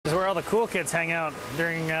where all the cool kids hang out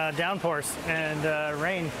during downpours and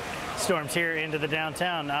rain storms here into the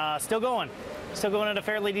downtown. Still going at a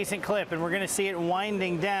fairly decent clip, and we're going to see it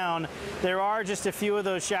winding down. There are just a few of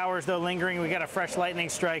those showers, though, lingering. We got a fresh lightning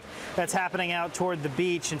strike that's happening out toward the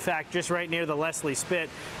beach. In fact, just right near the Leslie Spit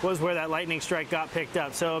was where that lightning strike got picked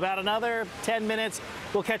up. So about another 10 minutes,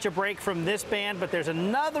 we'll catch a break from this band, but there's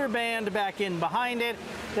another band back in behind it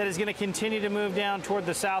that is going to continue to move down toward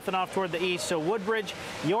the south and off toward the east. So Woodbridge,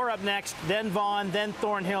 you're up next, then Vaughan, then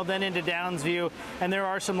Thornhill, then into Downsview, and there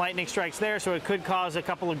are some lightning strikes there, so it could cause a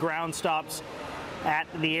couple of ground stops at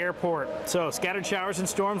the airport. So scattered showers and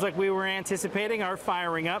storms like we were anticipating are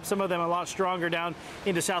firing up. Some of them a lot stronger down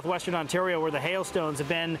into southwestern Ontario, where the hailstones have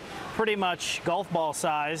been pretty much golf ball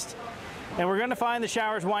sized. And we're going to find the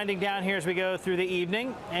showers winding down here as we go through the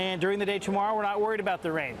evening. And during the day tomorrow, we're not worried about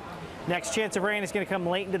the rain. Next chance of rain is going to come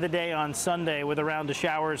late into the day on Sunday, with a round of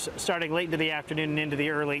showers starting late into the afternoon and into the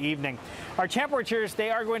early evening. Our temperatures, they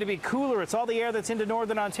are going to be cooler. It's all the air that's into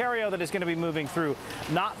northern Ontario that is going to be moving through,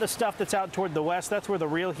 not the stuff that's out toward the west. That's where the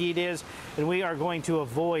real heat is, and we are going to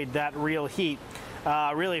avoid that real heat.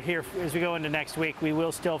 Really, here as we go into next week, we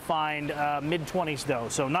will still find mid-20s, though,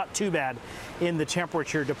 so not too bad in the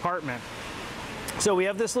temperature department. So we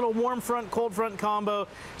have this little warm front, cold front combo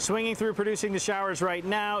swinging through, producing the showers right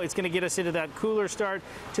now. It's going to get us into that cooler start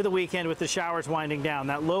to the weekend with the showers winding down.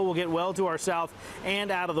 That low will get well to our south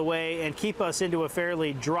and out of the way and keep us into a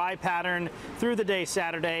fairly dry pattern through the day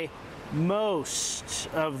Saturday. Most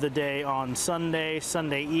of the day on Sunday.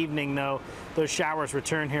 Sunday evening, though, those showers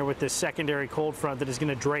return here with this secondary cold front that is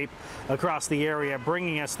going to drape across the area,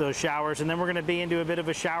 bringing us those showers. And then we're going to be into a bit of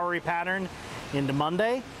a showery pattern into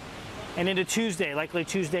Monday and into Tuesday. Likely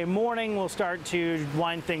Tuesday morning, we'll start to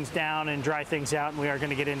wind things down and dry things out, and we are going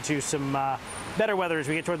to get into some better weather as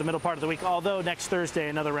we get toward the middle part of the week, although next Thursday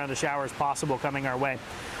another round of showers possible coming our way.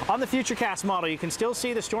 On the Futurecast model, you can still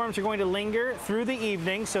see the storms are going to linger through the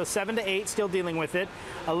evening, so 7 to 8, still dealing with it.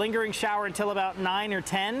 A lingering shower until about 9 or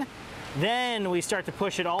 10. Then we start to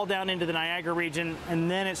push it all down into the Niagara region,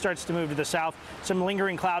 and then it starts to move to the south. Some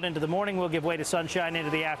lingering cloud into the morning will give way to sunshine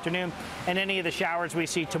into the afternoon, and any of the showers we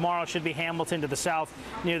see tomorrow should be Hamilton to the south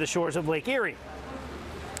near the shores of Lake Erie.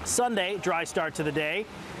 Sunday, dry start to the day.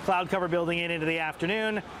 Cloud cover building in into the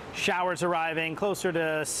afternoon. Showers arriving closer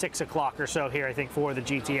to 6 o'clock or so here, I think, for the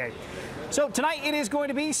GTA. So tonight it is going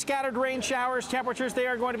to be scattered rain showers. Temperatures, they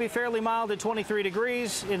are going to be fairly mild at 23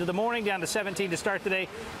 degrees into the morning, down to 17 to start the day.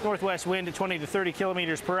 Northwest wind at 20 to 30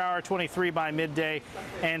 kilometers per hour, 23 by midday,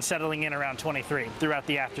 and settling in around 23 throughout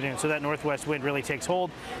the afternoon. So that northwest wind really takes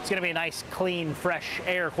hold. It's going to be a nice, clean, fresh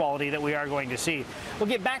air quality that we are going to see. We'll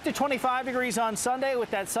get back to 25 degrees on Sunday with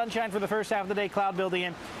that sunshine for the first half of the day, cloud building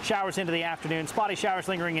in, showers into the afternoon, spotty showers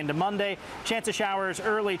lingering into Monday, chance of showers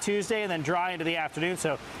early Tuesday, and then dry into the afternoon.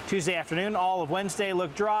 So Tuesday afternoon, all of Wednesday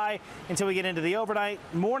look dry until we get into the overnight.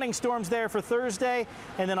 Morning storms there for Thursday,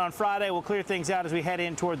 and then on Friday we'll clear things out as we head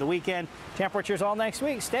in toward the weekend. Temperatures all next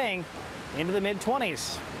week staying into the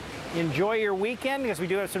mid-20s. Enjoy your weekend, because we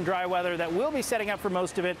do have some dry weather that will be setting up for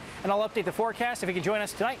most of it, and I'll update the forecast if you can join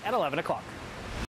us tonight at 11 o'clock.